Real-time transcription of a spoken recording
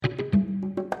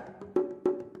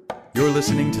You're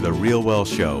listening to The Real Well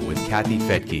Show with Kathy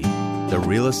Fettke, the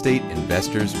real estate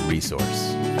investor's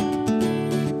resource.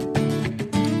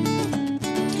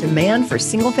 Demand for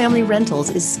single-family rentals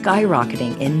is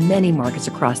skyrocketing in many markets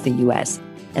across the U.S.,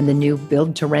 and the new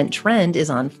build-to-rent trend is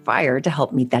on fire to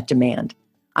help meet that demand.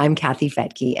 I'm Kathy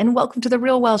Fettke, and welcome to The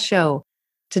Real Well Show.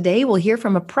 Today, we'll hear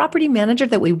from a property manager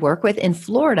that we work with in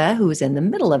Florida who's in the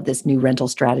middle of this new rental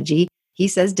strategy. He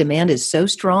says demand is so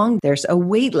strong, there's a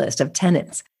wait list of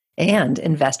tenants and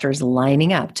investors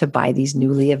lining up to buy these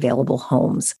newly available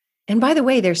homes. And by the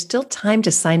way, there's still time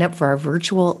to sign up for our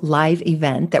virtual live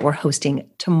event that we're hosting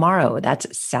tomorrow.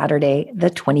 That's Saturday, the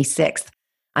 26th.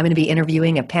 I'm going to be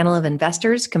interviewing a panel of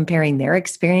investors comparing their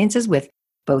experiences with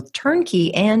both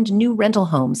turnkey and new rental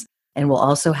homes. And we'll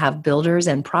also have builders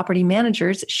and property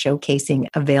managers showcasing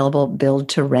available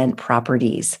build-to-rent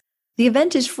properties. The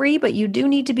event is free, but you do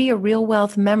need to be a Real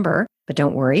Wealth member. But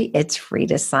don't worry, it's free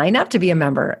to sign up to be a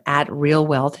member at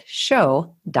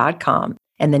realwealthshow.com.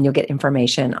 And then you'll get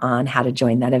information on how to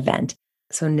join that event.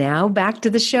 So now back to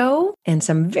the show and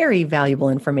some very valuable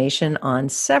information on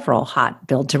several hot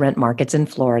build-to-rent markets in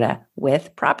Florida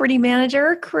with property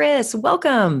manager Chris.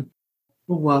 Welcome.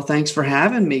 Well, thanks for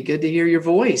having me. Good to hear your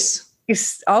voice.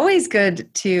 It's always good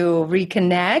to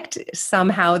reconnect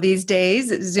somehow these days.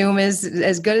 Zoom is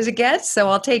as good as it gets, so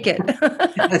I'll take it.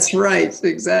 That's right.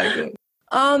 Exactly.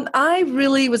 I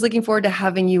really was looking forward to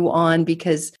having you on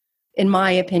because, in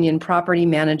my opinion, property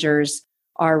managers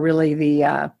are really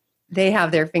they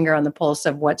have their finger on the pulse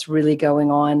of what's really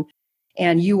going on.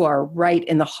 And you are right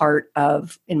in the heart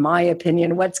of, in my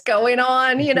opinion, what's going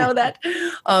on, that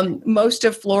most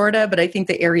of Florida, but I think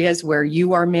the areas where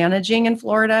you are managing in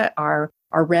Florida are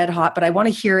red hot, but I want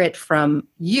to hear it from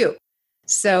you.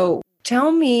 So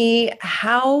tell me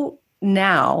how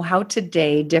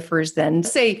today differs than,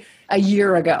 say, a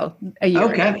year ago.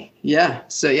 Okay. Yeah.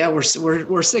 So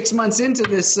we're 6 months into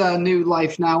this new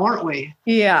life now, aren't we?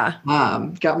 Yeah.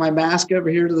 Got my mask over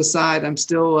here to the side. I'm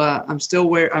still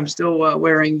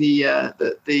wearing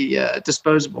the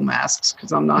disposable masks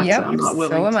because I'm not willing.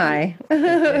 So am I.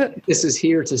 This is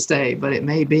here to stay, but it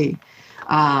may be.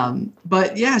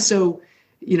 But yeah. So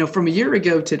from a year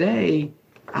ago today,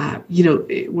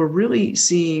 we're really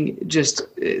seeing just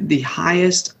the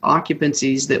highest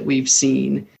occupancies that we've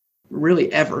seen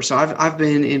really ever. So I've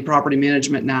been in property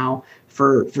management now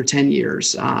for 10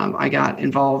 years. I got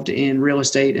involved in real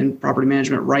estate and property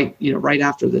management right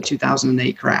after the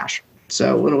 2008 crash.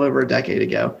 So a little over a decade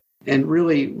ago. And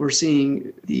really we're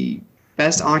seeing the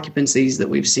best occupancies that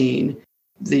we've seen,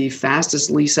 the fastest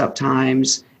lease up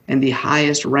times, and the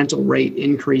highest rental rate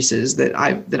increases that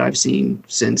I've seen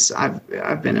since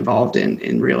I've been involved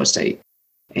in real estate.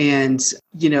 And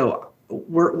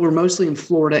we're mostly in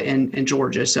Florida and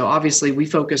Georgia. So obviously we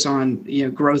focus on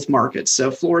growth markets.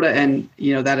 So Florida and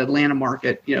that Atlanta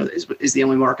market is the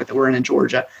only market that we're in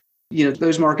Georgia.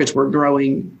 Those markets were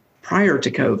growing prior to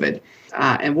COVID.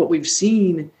 And what we've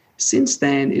seen since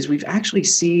then is we've actually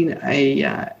seen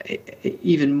a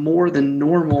even more than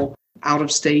normal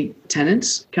out-of-state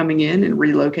tenants coming in and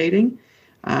relocating.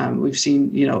 We've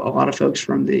seen, a lot of folks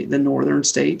from the northern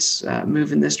states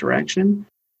move in this direction.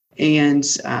 And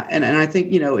I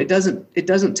think, it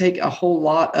doesn't take a whole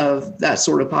lot of that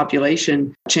sort of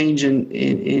population change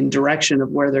in direction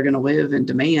of where they're going to live and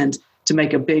demand to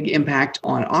make a big impact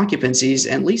on occupancies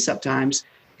and lease up times,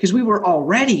 because we were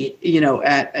already,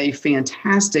 at a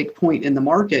fantastic point in the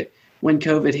market when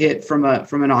COVID hit from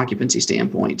an occupancy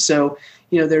standpoint. So,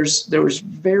 there was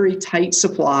very tight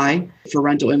supply for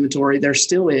rental inventory. There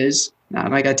still is.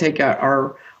 Like I take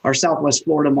our Southwest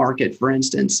Florida market, for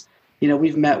instance.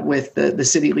 We've met with the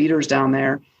city leaders down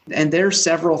there, and they're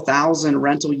several thousand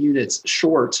rental units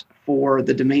short for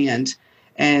the demand.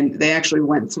 And they actually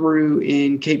went through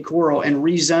in Cape Coral and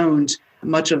rezoned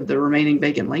much of the remaining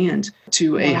vacant land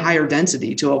to a higher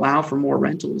density to allow for more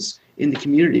rentals in the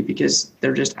community because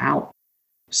they're just out.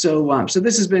 So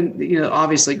this has been,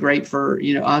 obviously great for,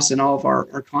 us and all of our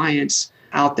clients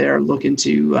out there looking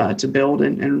to build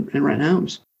and rent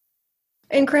homes.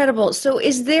 Incredible. So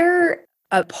is there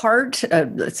a part,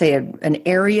 let's say an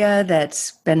area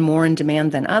that's been more in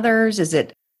demand than others? Is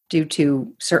it due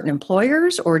to certain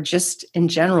employers or just in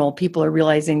general, people are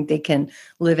realizing they can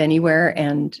live anywhere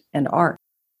and are?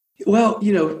 Well,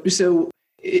 so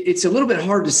it's a little bit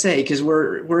hard to say because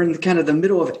we're in kind of the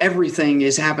middle of everything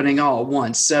is happening all at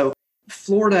once. So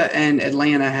Florida and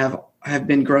Atlanta have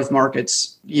been growth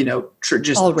markets,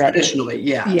 traditionally.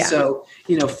 Yeah. So,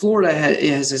 Florida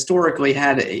has historically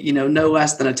had, no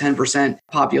less than a 10%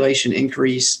 population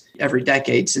increase every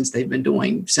decade since they've been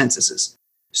doing censuses.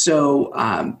 So,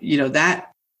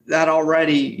 that that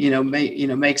already,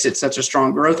 makes it such a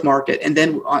strong growth market. And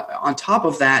then on top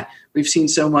of that, we've seen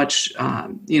so much,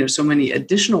 so many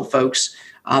additional folks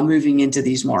moving into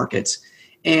these markets.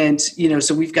 And,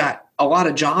 so we've got a lot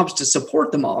of jobs to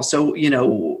support them all. So,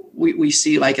 we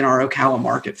see like in our Ocala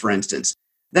market, for instance,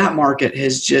 that market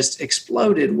has just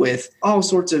exploded with all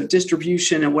sorts of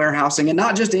distribution and warehousing, and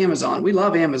not just Amazon. We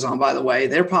love Amazon, by the way.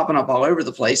 They're popping up all over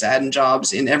the place, adding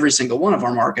jobs in every single one of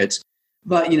our markets.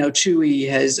 But, Chewy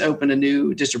has opened a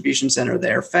new distribution center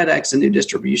there. FedEx, a new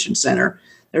distribution center.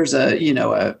 There's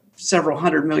a several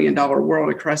 $100 million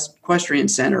World Equestrian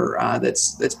Center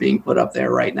that's being put up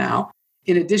there right now.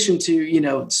 In addition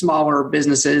to, smaller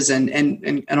businesses and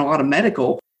a lot of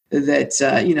medical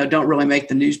that, don't really make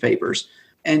the newspapers.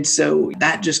 And so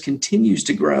that just continues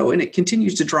to grow, and it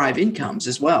continues to drive incomes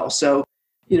as well. So,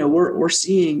 we're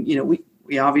seeing,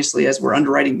 we obviously, as we're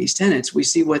underwriting these tenants, we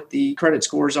see what the credit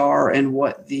scores are and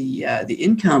what the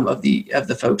income of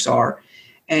the folks are.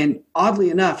 And oddly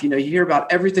enough, you hear about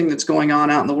everything that's going on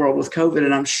out in the world with COVID,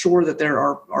 and I'm sure that there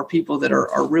are people that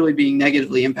are really being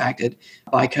negatively impacted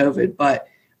by COVID. But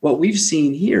what we've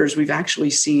seen here is we've actually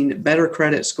seen better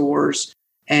credit scores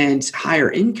and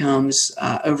higher incomes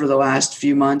over the last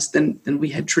few months than we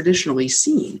had traditionally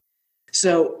seen.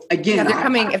 So again,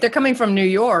 if they're coming from New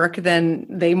York, then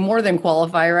they more than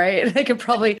qualify, right? They could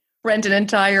probably rent an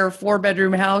entire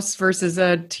 4-bedroom house versus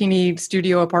a teeny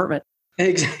studio apartment.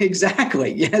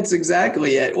 Exactly. Yeah, that's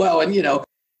exactly it. Well, and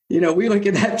we look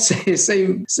at that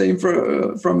same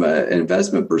from an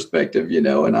investment perspective,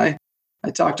 and I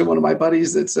talked to one of my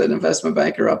buddies that's an investment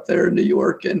banker up there in New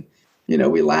York, and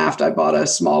we laughed. I bought a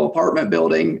small apartment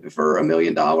building for $1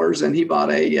 million, and he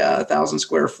bought a 1,000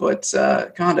 square foot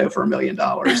condo for $1 million.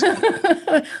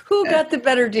 Who got the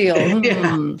better deal?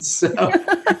 Yeah. So,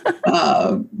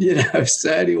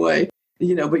 so anyway,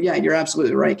 but yeah, you're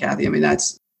absolutely right, Kathy. I mean,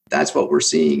 that's what we're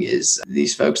seeing is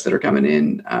these folks that are coming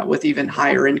in with even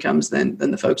higher incomes than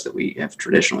the folks that we have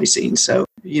traditionally seen. So,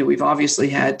 we've obviously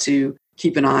had to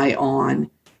keep an eye on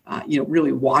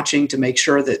really watching to make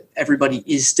sure that everybody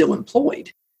is still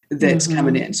employed that's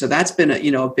coming in. So that's been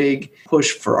a big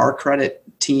push for our credit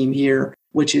team here,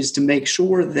 which is to make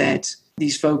sure that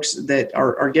these folks that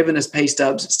are giving us pay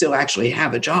stubs still actually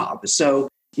have a job. So,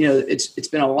 it's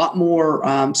been a lot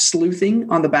more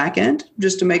sleuthing on the back end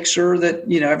just to make sure that,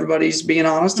 everybody's being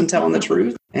honest and telling the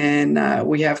truth. And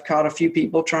we have caught a few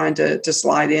people trying to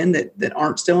slide in that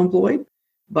aren't still employed.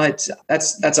 But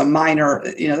that's a minor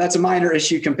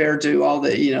issue compared to all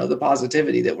the, the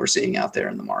positivity that we're seeing out there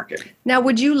in the market. Now,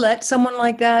 would you let someone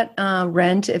like that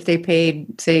rent if they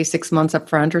paid, say, 6 months up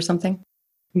front or something?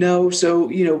 No. So,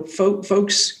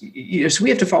 folks, so we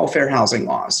have to follow fair housing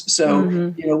laws.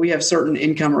 So, we have certain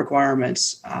income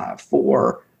requirements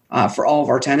for all of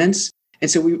our tenants. And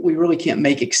so we really can't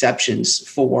make exceptions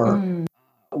for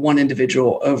one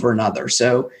individual over another.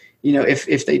 So,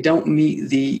 if they don't meet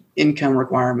the income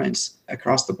requirements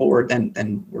across the board,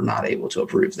 then we're not able to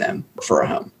approve them for a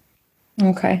home.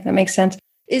 Okay, that makes sense.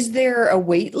 Is there a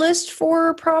wait list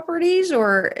for properties,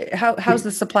 or how's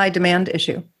the supply demand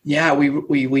issue? Yeah,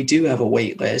 we do have a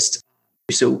wait list.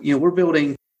 So, we're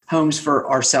building homes for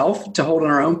ourselves to hold in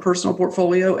our own personal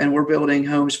portfolio, and we're building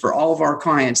homes for all of our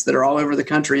clients that are all over the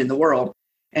country and the world.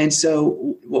 And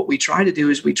so what we try to do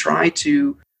is we try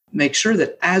to make sure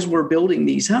that as we're building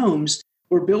these homes,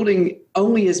 we're building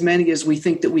only as many as we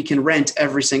think that we can rent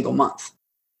every single month.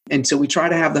 And so we try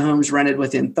to have the homes rented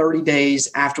within 30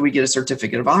 days after we get a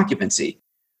certificate of occupancy.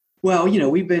 Well,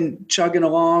 we've been chugging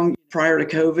along prior to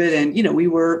COVID, and, we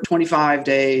were 25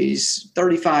 days,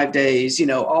 35 days,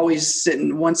 always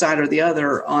sitting one side or the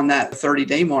other on that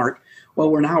 30-day mark. Well,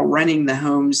 we're now renting the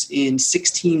homes in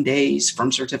 16 days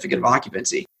from certificate of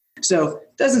occupancy. So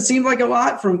it doesn't seem like a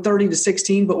lot from 30 to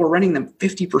 16, but we're renting them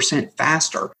 50%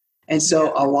 faster. And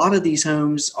so a lot of these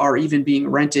homes are even being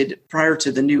rented prior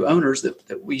to the new owners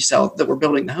that we sell, that we're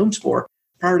building the homes for,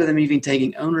 prior to them even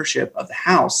taking ownership of the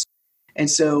house. And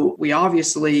so we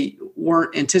obviously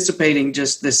weren't anticipating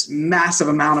just this massive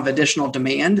amount of additional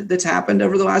demand that's happened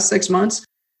over the last 6 months.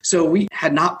 So we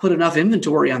had not put enough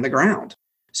inventory on the ground.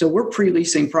 So we're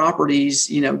pre-leasing properties,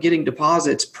 getting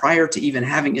deposits prior to even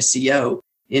having a CO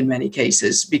in many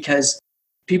cases, because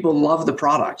people love the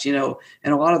product, and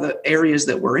a lot of the areas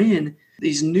that we're in,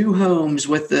 these new homes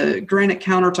with the granite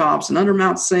countertops and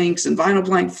undermount sinks and vinyl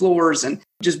plank floors and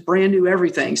just brand new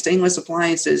everything, stainless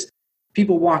appliances,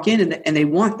 people walk in and they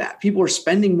want that. People are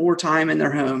spending more time in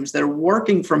their homes. They're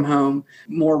working from home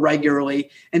more regularly.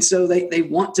 And so they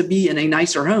want to be in a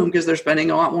nicer home because they're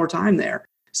spending a lot more time there.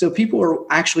 So people are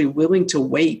actually willing to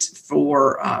wait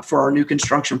for our new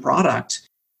construction product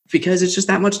because it's just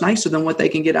that much nicer than what they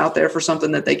can get out there for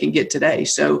something that they can get today.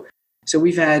 So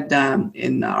we've had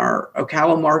in our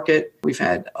Ocala market, we've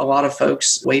had a lot of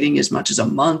folks waiting as much as a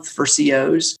month for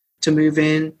COs to move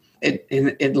in.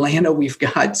 In Atlanta, we've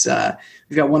got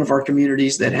one of our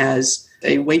communities that has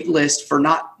a wait list for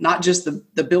not just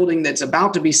the building that's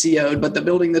about to be CO'd, but the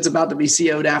building that's about to be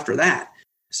CO'd after that.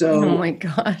 So, oh my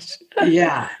gosh,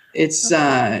 yeah, it's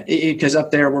because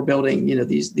up there we're building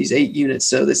these 8 units.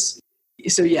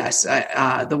 So yes,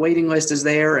 the waiting list is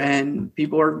there, and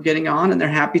people are getting on, and they're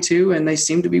happy to, and they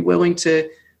seem to be willing to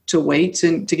wait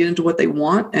and to get into what they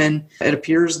want, and it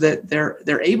appears that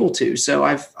they're able to. So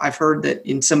I've heard that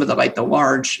in some of the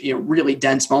large, really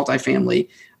dense multifamily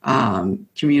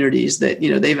communities that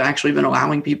they've actually been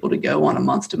allowing people to go on a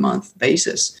month-to-month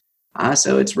basis.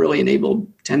 So it's really enabled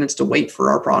tenants to wait for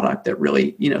our product that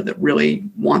really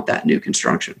want that new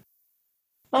construction.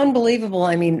 Unbelievable.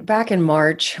 I mean, back in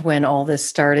March when all this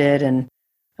started and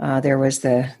there was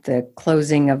the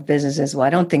closing of businesses. Well, I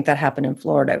don't think that happened in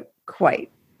Florida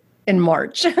quite in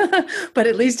March, but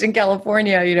at least in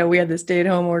California, we had the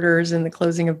stay-at-home orders and the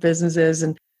closing of businesses,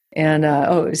 and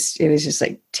it was just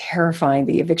like terrifying,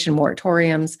 the eviction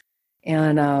moratoriums,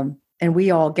 and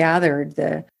we all gathered,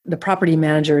 the property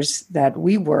managers that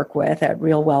we work with at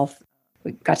Real Wealth.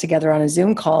 We got together on a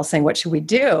Zoom call saying, what should we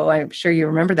do? I'm sure you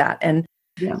remember that. And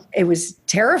yeah, it was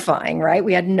terrifying, right?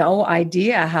 We had no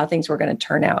idea how things were going to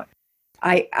turn out.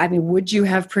 I mean, would you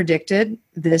have predicted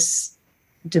this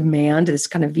demand, this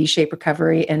kind of V-shaped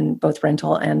recovery in both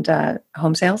rental and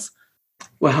home sales?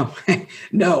 Well,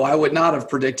 no, I would not have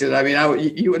predicted. I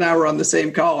mean, you and I were on the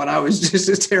same call, and I was just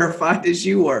as terrified as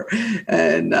you were.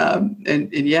 And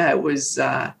yeah, it was.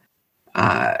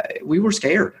 We were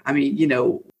scared. I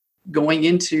mean, going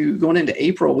into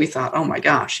April, we thought, oh my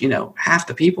gosh, half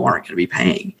the people aren't going to be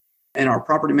paying. And our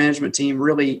property management team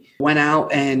really went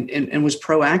out and was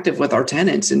proactive with our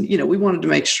tenants. And, we wanted to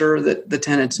make sure that the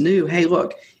tenants knew, hey,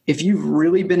 look, if you've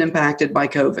really been impacted by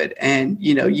COVID and,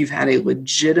 you've had a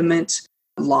legitimate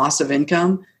loss of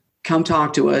income, come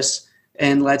talk to us,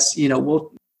 and let's,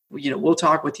 we'll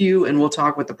talk with you, and we'll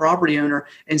talk with the property owner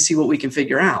and see what we can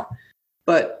figure out.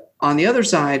 But on the other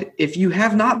side, if you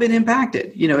have not been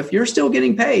impacted, if you're still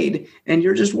getting paid and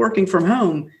you're just working from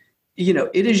home,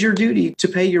 it is your duty to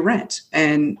pay your rent,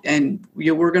 and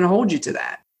we're going to hold you to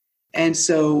that. And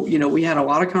so, we had a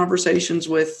lot of conversations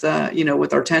with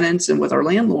our tenants and with our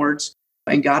landlords,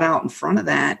 and got out in front of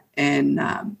that. And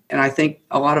I think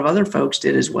a lot of other folks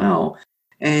did as well.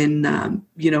 And, and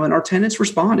our tenants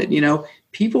responded.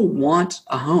 People want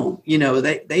a home.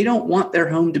 They don't want their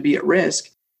home to be at risk.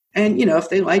 And, if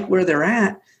they like where they're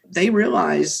at, they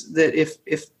realize that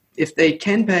if they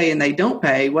can pay and they don't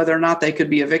pay, whether or not they could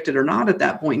be evicted or not at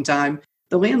that point in time,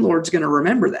 the landlord's going to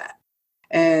remember that.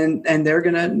 And they're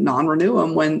going to non-renew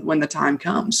them when the time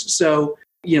comes. So,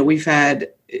 we've had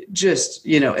just,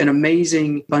 an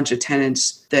amazing bunch of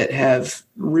tenants that have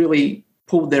really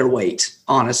pulled their weight,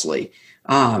 honestly.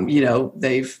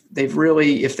 They've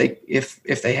really,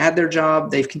 if they had their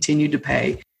job, they've continued to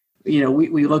pay.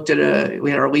 We looked at we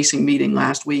had our leasing meeting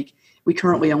last week. We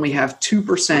currently only have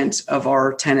 2% of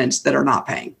our tenants that are not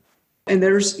paying. And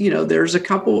there's a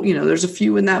couple, there's a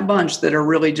few in that bunch that are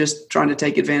really just trying to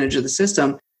take advantage of the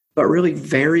system, but really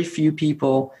very few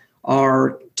people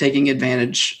are taking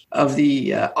advantage of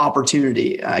the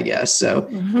opportunity, I guess. So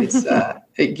it's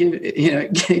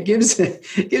it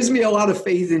gives me a lot of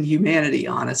faith in humanity,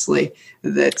 honestly,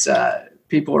 that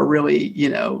people are really,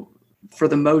 for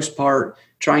the most part,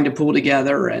 trying to pull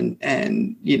together and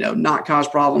not cause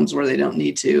problems where they don't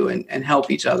need to, and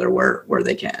help each other where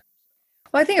they can.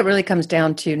 Well, I think it really comes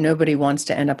down to nobody wants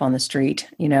to end up on the street,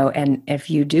 and if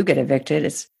you do get evicted,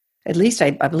 it's, at least I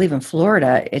believe in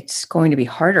Florida, it's going to be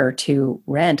harder to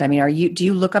rent. I mean, do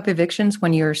you look up evictions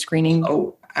when you're screening?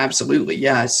 Oh, absolutely.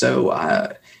 Yeah.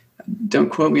 So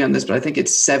don't quote me on this, but I think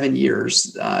it's 7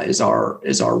 years is our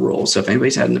rule. So if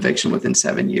anybody's had an eviction within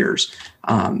 7 years,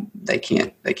 they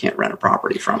can't rent a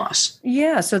property from us.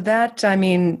 Yeah. So that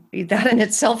in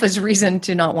itself is reason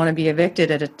to not want to be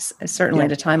evicted certainly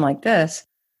at a time like this,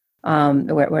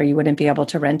 where you wouldn't be able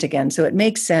to rent again. So it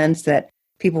makes sense that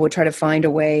people would try to find a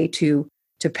way to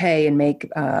pay and make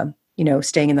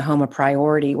staying in the home a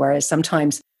priority. Whereas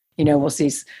sometimes we'll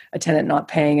see a tenant not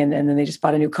paying and then they just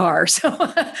bought a new car. So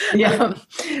yeah,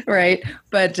 right.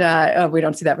 But we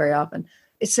don't see that very often.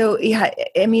 So yeah,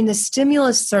 I mean, the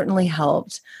stimulus certainly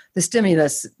helped. The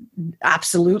stimulus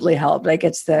absolutely helped. Like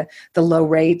it's the low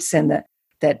rates and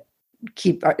that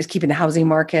is keeping the housing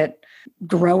market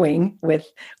growing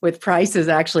with prices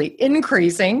actually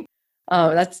increasing.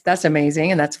 That's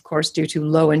amazing. And that's, of course, due to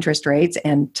low interest rates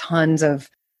and tons of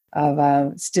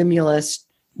stimulus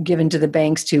given to the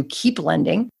banks to keep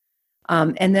lending.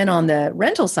 And then on the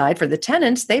rental side, for the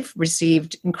tenants, they've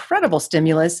received incredible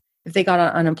stimulus. If they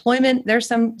got unemployment,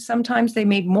 sometimes they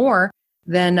made more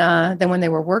than when they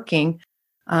were working.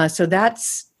 So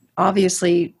that's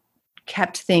obviously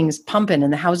kept things pumping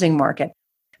in the housing market.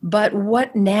 But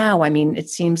what now? I mean, it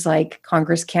seems like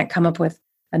Congress can't come up with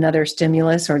another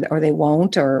stimulus, or they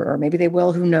won't, or maybe they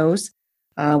will, who knows?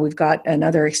 We've got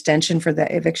another extension for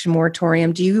the eviction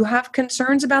moratorium. Do you have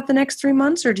concerns about the next 3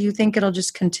 months, or do you think it'll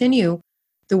just continue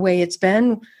the way it's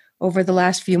been over the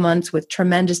last few months with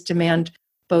tremendous demand,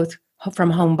 both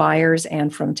from home buyers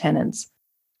and from tenants?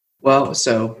 Well,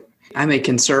 so I'm a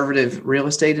conservative real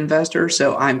estate investor,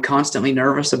 so I'm constantly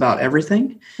nervous about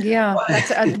everything. Yeah,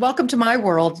 welcome to my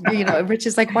world. Rich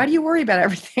is like, why do you worry about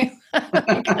everything?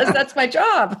 Because that's my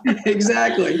job.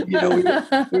 Exactly.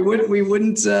 We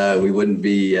wouldn't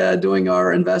be doing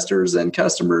our investors and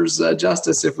customers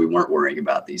justice if we weren't worrying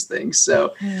about these things.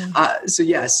 So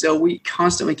we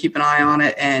constantly keep an eye on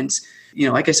it. And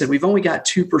like I said, we've only got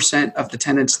 2% of the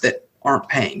tenants that aren't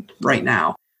paying right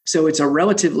now. So it's a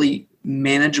relatively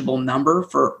manageable number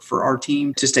for our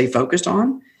team to stay focused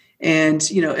on. And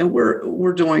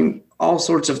we're doing all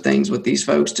sorts of things with these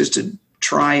folks just to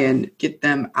try and get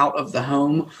them out of the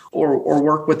home or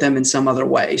work with them in some other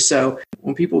way. So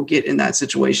when people get in that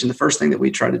situation, the first thing that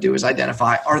we try to do is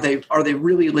identify, are they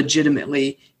really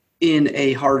legitimately in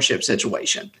a hardship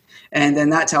situation? And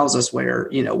then that tells us where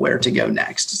to go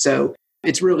next. So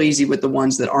it's real easy with the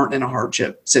ones that aren't in a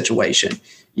hardship situation.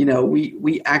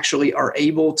 We actually are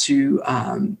able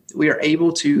to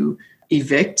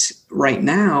evict right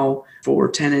now for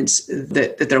tenants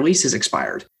that their lease has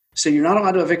expired. So you're not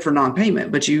allowed to evict for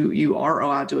non-payment, but you are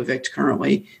allowed to evict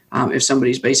currently if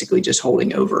somebody's basically just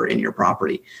holding over in your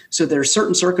property. So there's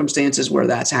certain circumstances where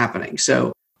that's happening.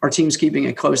 So our team's keeping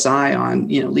a close eye on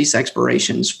lease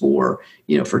expirations for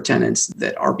tenants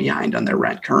that are behind on their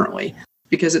rent currently,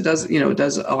 because it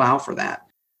does allow for that.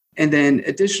 And then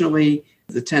additionally,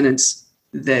 the tenants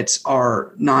that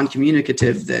are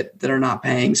non-communicative that are not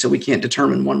paying, so we can't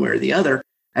determine one way or the other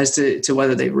as to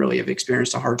whether they really have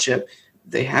experienced a hardship.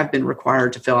 They have been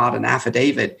required to fill out an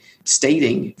affidavit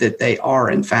stating that they are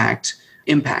in fact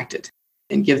impacted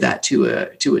and give that to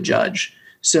a judge.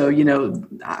 So,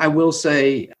 I will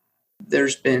say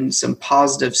there's been some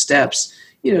positive steps,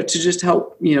 to just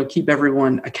help, keep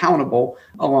everyone accountable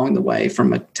along the way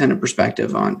from a tenant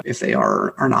perspective on if they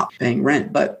are not paying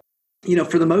rent. But,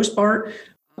 for the most part,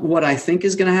 what I think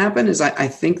is going to happen is I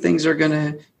think things are going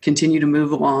to continue to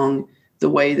move along the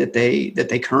way that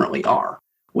they currently are,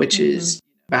 which is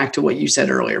back to what you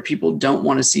said earlier. People don't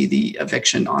want to see the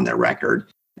eviction on their record.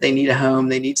 They need a home.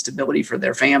 They need stability for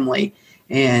their family.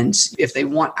 And if they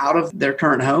want out of their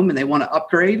current home and they want to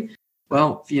upgrade,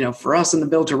 well, for us in the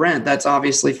build to rent, that's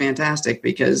obviously fantastic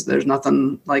because there's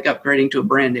nothing like upgrading to a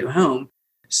brand new home.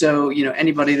 So,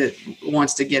 anybody that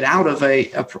wants to get out of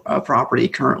a property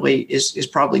currently is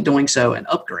probably doing so and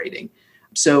upgrading.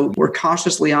 So we're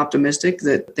cautiously optimistic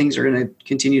that things are going to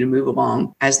continue to move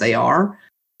along as they are.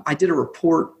 I did a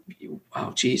report,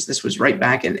 this was right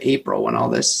back in April when all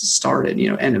this started,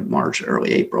 end of March,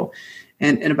 early April.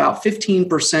 And about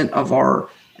 15% of our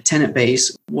tenant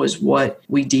base was what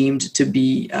we deemed to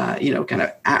be, kind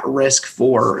of at risk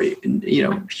for,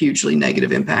 hugely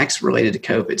negative impacts related to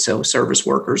COVID. So service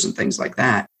workers and things like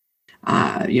that,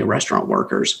 restaurant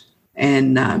workers.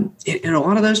 And a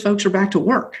lot of those folks are back to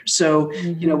work. So,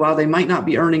 while they might not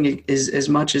be earning as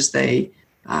much as they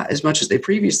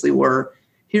previously were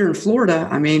here in Florida,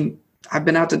 I mean, I've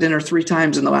been out to dinner 3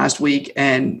 times in the last week.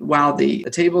 And while the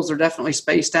tables are definitely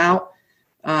spaced out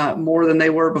more than they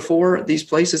were before, these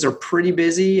places are pretty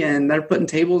busy and they're putting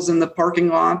tables in the parking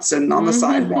lots and on the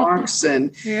sidewalks.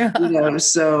 And,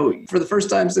 so for the first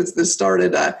time since this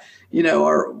started,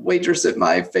 our waitress at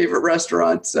my favorite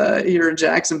restaurant here in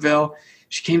Jacksonville,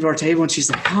 she came to our table and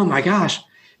she's like, oh my gosh.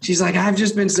 She's like, I've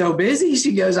just been so busy.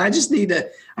 She goes, I need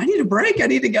a break. I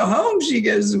need to go home. She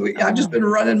goes, I've just been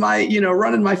running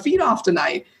my feet off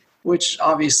tonight, which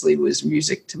obviously was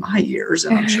music to my ears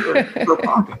and I'm sure her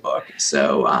pocketbook.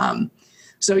 So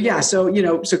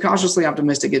cautiously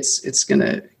optimistic it's going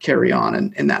to carry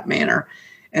on in that manner.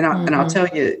 And I'll tell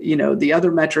you, the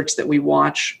other metrics that we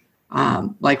watch,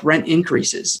 like rent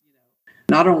increases,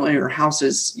 not only are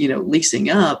houses,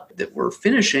 leasing up that we're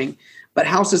finishing, but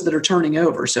houses that are turning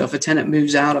over. So if a tenant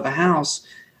moves out of a house,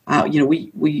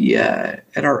 we at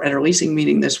our leasing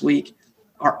meeting this week,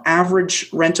 our average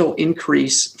rental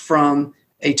increase from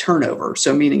a turnover,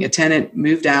 so meaning a tenant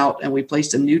moved out and we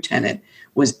placed a new tenant,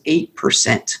 was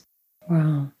 8%.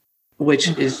 Wow. Which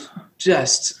is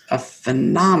just a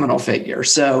phenomenal figure.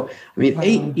 So, I mean,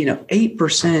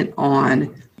 8% on,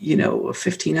 a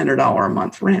 $1,500 a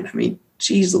month rent. I mean,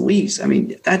 geez Louise. I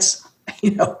mean, that's,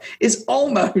 it's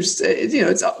almost,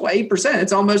 it's 8%.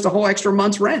 It's almost a whole extra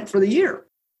month's rent for the year.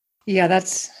 Yeah,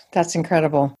 that's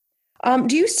incredible.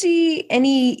 Do you see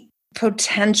any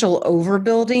potential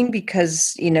overbuilding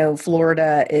because,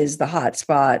 Florida is the hot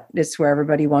spot? It's where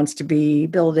everybody wants to be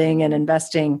building and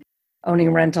investing,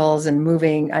 owning rentals and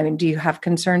moving. I mean, do you have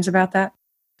concerns about that?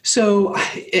 So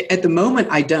at the moment,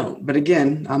 I don't. But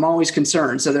again, I'm always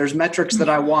concerned. So there's metrics that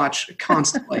I watch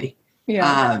constantly.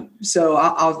 Yeah. So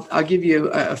I'll give you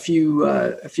a few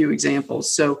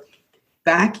examples. So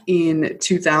back in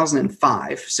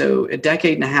 2005, so a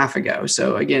decade and a half ago.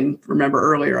 So again, remember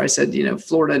earlier I said,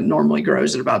 Florida normally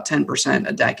grows at about 10%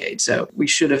 a decade. So we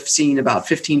should have seen about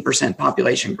 15%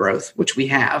 population growth, which we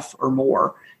have or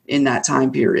more in that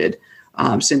time period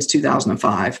since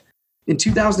 2005. In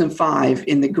 2005,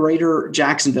 in the greater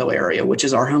Jacksonville area, which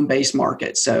is our home base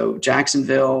market, so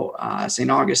Jacksonville,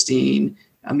 St. Augustine,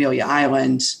 Amelia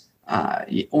Island,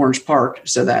 Orange Park,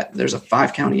 so that there's a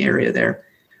 5-county area there.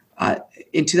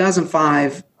 In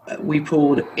 2005, we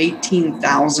pulled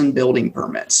 18,000 building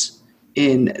permits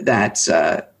in that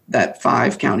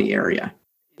 5-county area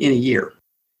in a year.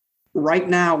 Right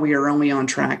now, we are only on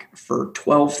track for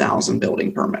 12,000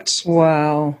 building permits.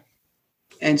 Wow.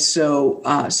 And so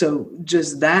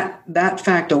just that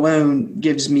fact alone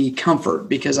gives me comfort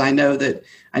because I know that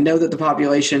the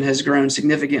population has grown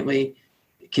significantly,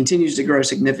 continues to grow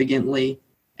significantly,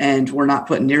 and we're not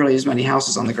putting nearly as many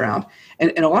houses on the ground.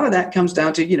 And a lot of that comes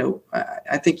down to,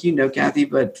 I think Kathy,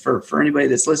 but for anybody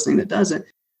that's listening that doesn't,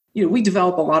 we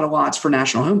develop a lot of lots for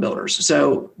national home builders.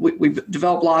 So we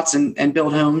develop lots and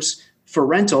build homes for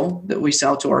rental that we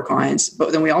sell to our clients,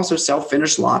 but then we also sell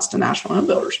finished lots to national home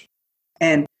builders.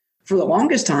 And for the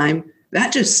longest time,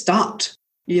 that just stopped,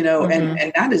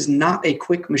 and that is not a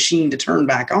quick machine to turn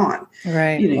back on.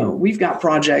 Right. We've got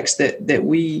projects that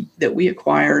we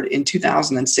acquired in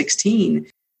 2016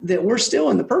 that we're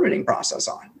still in the permitting process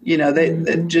on,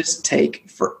 that just take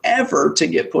forever to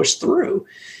get pushed through.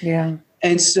 Yeah.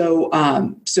 And so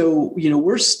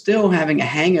we're still having a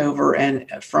hangover and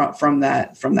from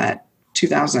that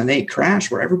 2008 crash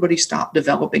where everybody stopped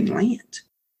developing land.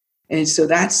 And so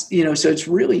that's, so it's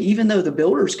really, even though the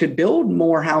builders could build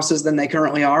more houses than they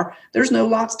currently are, there's no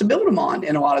lots to build them on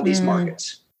in a lot of these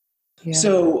markets. Yeah.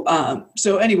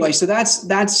 So anyway, so that's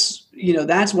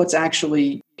what's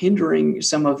actually hindering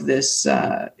some of this,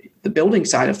 the building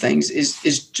side of things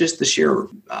is just the sheer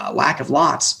lack of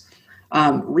lots.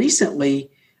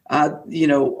 Recently,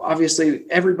 obviously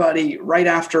everybody right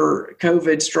after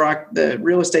COVID struck, the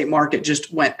real estate market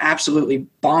just went absolutely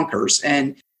bonkers,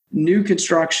 and new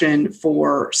construction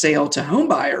for sale to home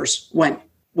buyers went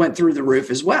through the roof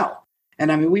as well.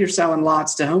 And I mean, we are selling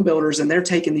lots to home builders and they're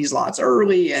taking these lots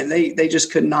early and they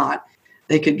just could not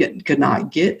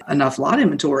get enough lot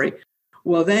inventory.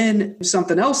 Well, then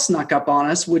something else snuck up on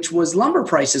us, which was lumber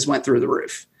prices went through the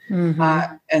roof.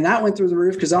 Mm-hmm. And that went through the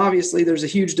roof because obviously there's a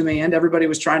huge demand. Everybody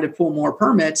was trying to pull more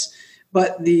permits,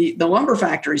 but the lumber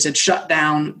factories had shut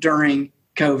down during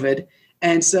COVID.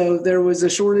 And so there was a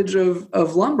shortage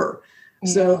of lumber.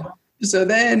 Yeah. So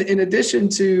then in addition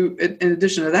to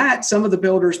that, some of the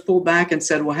builders pulled back and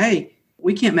said, well, hey,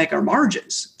 we can't make our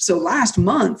margins. So last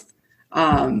month,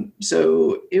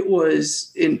 so it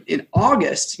was in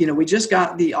August, we just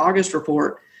got the August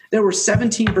report. There were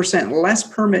 17% less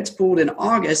permits pulled in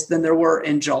August than there were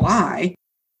in July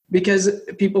because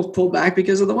people pulled back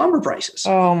because of the lumber prices.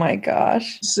 Oh my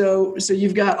gosh. So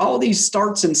you've got all these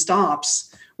starts and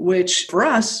stops, which for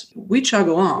us, we chug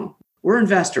along. We're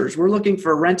investors. We're looking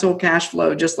for rental cash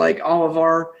flow, just like all of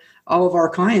our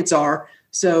clients are.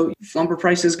 So if lumber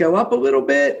prices go up a little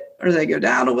bit or they go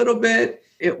down a little bit,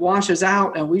 it washes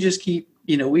out, and we just keep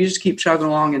chugging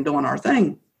along and doing our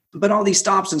thing. But all these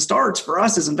stops and starts for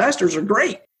us as investors are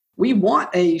great. We want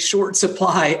a short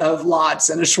supply of lots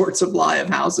and a short supply of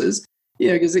houses,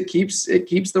 because it keeps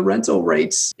the rental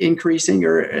rates increasing,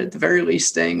 or at the very least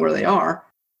staying where they are.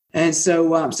 And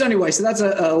so anyway, so that's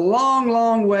a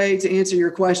long way to answer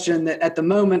your question, that at the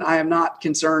moment I am not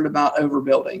concerned about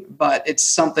overbuilding, but it's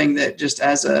something that just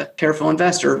as a careful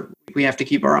investor, we have to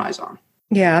keep our eyes on.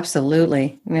 Yeah,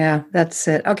 absolutely. Yeah, that's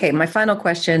it. Okay. My final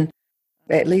question,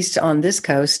 at least on this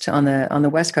coast, on the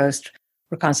West Coast,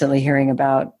 we're constantly hearing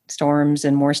about storms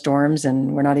and more storms,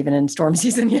 and we're not even in storm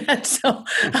season yet. So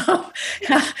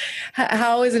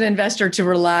how is an investor to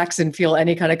relax and feel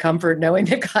any kind of comfort knowing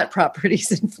they've got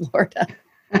properties in Florida?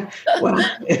 Well,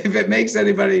 if it makes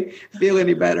anybody feel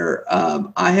any better,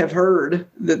 I have heard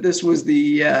that this was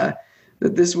the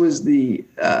that this was the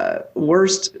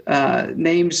worst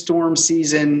named storm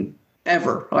season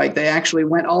ever. Like they actually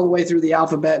went all the way through the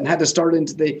alphabet and had to start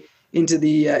into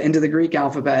the Greek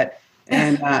alphabet.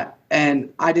 And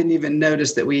I didn't even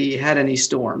notice that we had any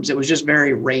storms. It was just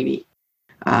very rainy.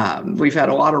 We've had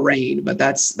a lot of rain, but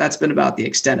that's been about the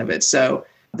extent of it. So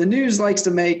the news likes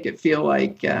to make it feel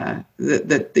like that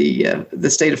the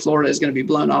state of Florida is going to be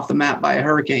blown off the map by a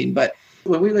hurricane. But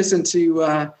when we listen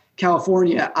to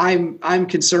California, I'm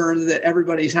concerned that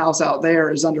everybody's house out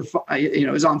there is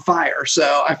is on fire.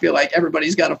 So I feel like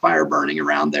everybody's got a fire burning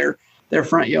around their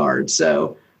front yard.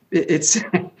 So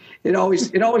it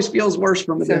always feels worse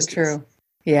from a distance. So true.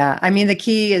 Yeah. I mean, the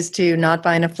key is to not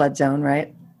buy in a flood zone,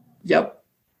 right? Yep.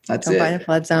 Don't buy in a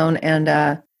flood zone,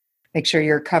 and make sure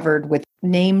you're covered with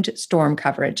named storm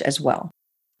coverage as well.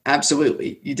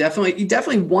 Absolutely. You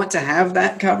definitely want to have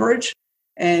that coverage.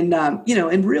 And,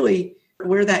 and really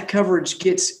where that coverage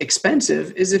gets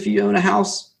expensive is if you own a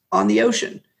house on the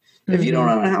ocean. Mm-hmm. If you don't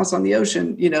own a house on the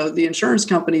ocean, the insurance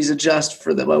companies adjust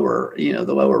for the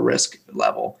lower risk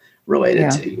level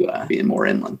related to being more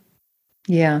inland.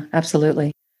 Yeah,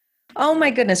 absolutely. Oh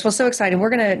my goodness. Well, so exciting. We're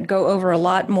going to go over a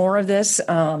lot more of this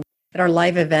at our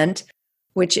live event,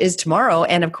 which is tomorrow.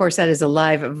 And of course, that is a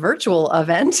live virtual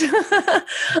event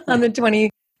on the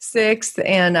 26th.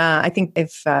 And I think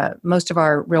if most of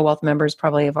our Real Wealth members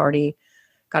probably have already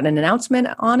gotten an announcement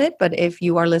on it. But if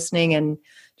you are listening and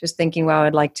just thinking, wow,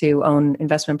 I'd like to own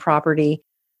investment property,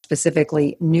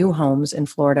 specifically new homes in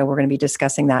Florida, we're going to be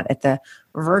discussing that at the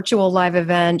virtual live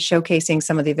event, showcasing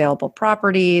some of the available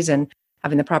properties and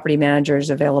having the property managers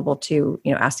available to,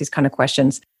 ask these kind of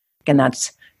questions. Again,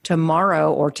 that's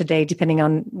tomorrow or today, depending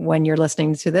on when you're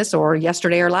listening to this, or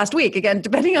yesterday or last week, again,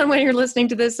 depending on when you're listening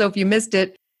to this. So if you missed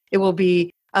it, it will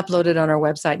be uploaded on our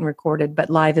website and recorded, but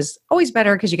live is always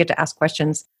better because you get to ask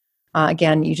questions.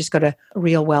 Again, you just go to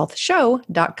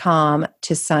realwealthshow.com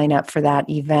to sign up for that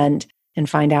event and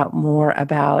find out more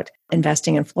about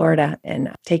investing in Florida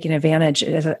and taking advantage.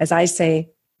 As I see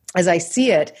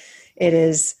it, it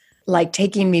is like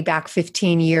taking me back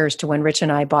 15 years to when Rich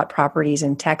and I bought properties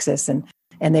in Texas, and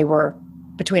they were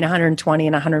between $120,000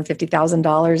 and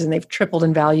 $150,000, and they've tripled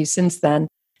in value since then.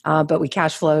 But we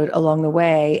cash flowed along the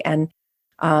way, and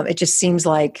it just seems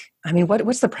like,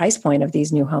 what's the price point of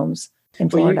these new homes in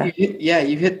Florida? Well,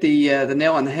 you hit the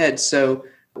nail on the head. So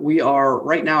we are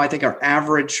right now, I think our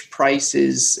average price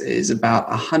is about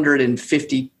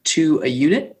 $152 a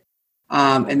unit.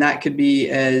 And that could be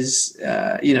as,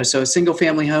 so a single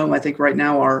family home, I think right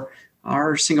now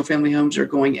our single family homes are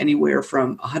going anywhere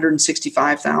from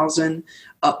 $165,000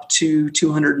 up to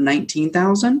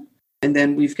 $219,000. And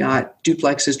then we've got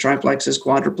duplexes, triplexes,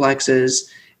 quadruplexes,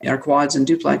 our quads and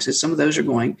duplexes. Some of those are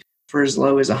going for as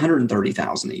low as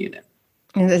 $130,000 a unit.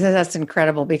 And that's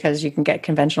incredible because you can get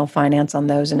conventional finance on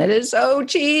those, and it is so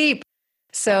cheap.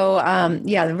 So,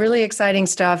 really exciting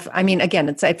stuff. Again,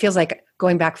 it feels like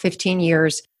going back 15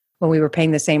 years when we were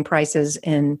paying the same prices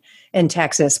in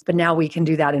Texas, but now we can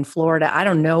do that in Florida. I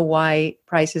don't know why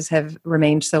prices have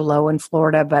remained so low in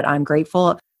Florida, but I'm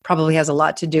grateful. It probably has a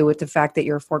lot to do with the fact that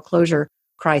your foreclosure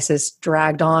crisis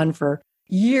dragged on for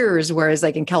years, whereas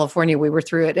like in California, we were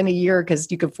through it in a year because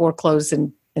you could foreclose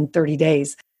in 30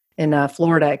 days. In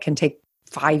Florida, it can take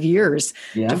 5 years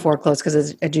to foreclose because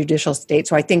it's a judicial state.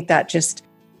 So I think that just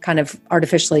kind of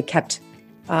artificially kept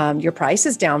your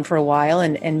prices down for a while.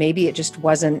 And maybe it just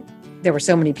wasn't, there were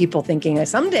so many people thinking,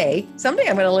 someday I'm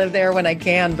going to live there when I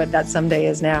can, but that someday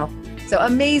is now. So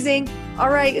amazing. All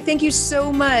right. Thank you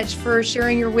so much for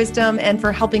sharing your wisdom and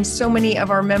for helping so many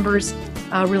of our members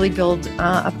really build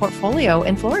a portfolio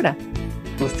in Florida.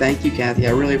 Well, thank you, Kathy.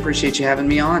 I really appreciate you having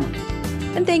me on.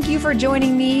 And thank you for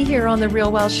joining me here on The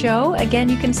Real Wealth Show. Again,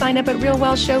 you can sign up at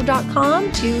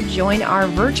realwealthshow.com to join our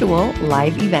virtual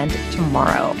live event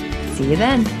tomorrow. See you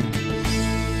then.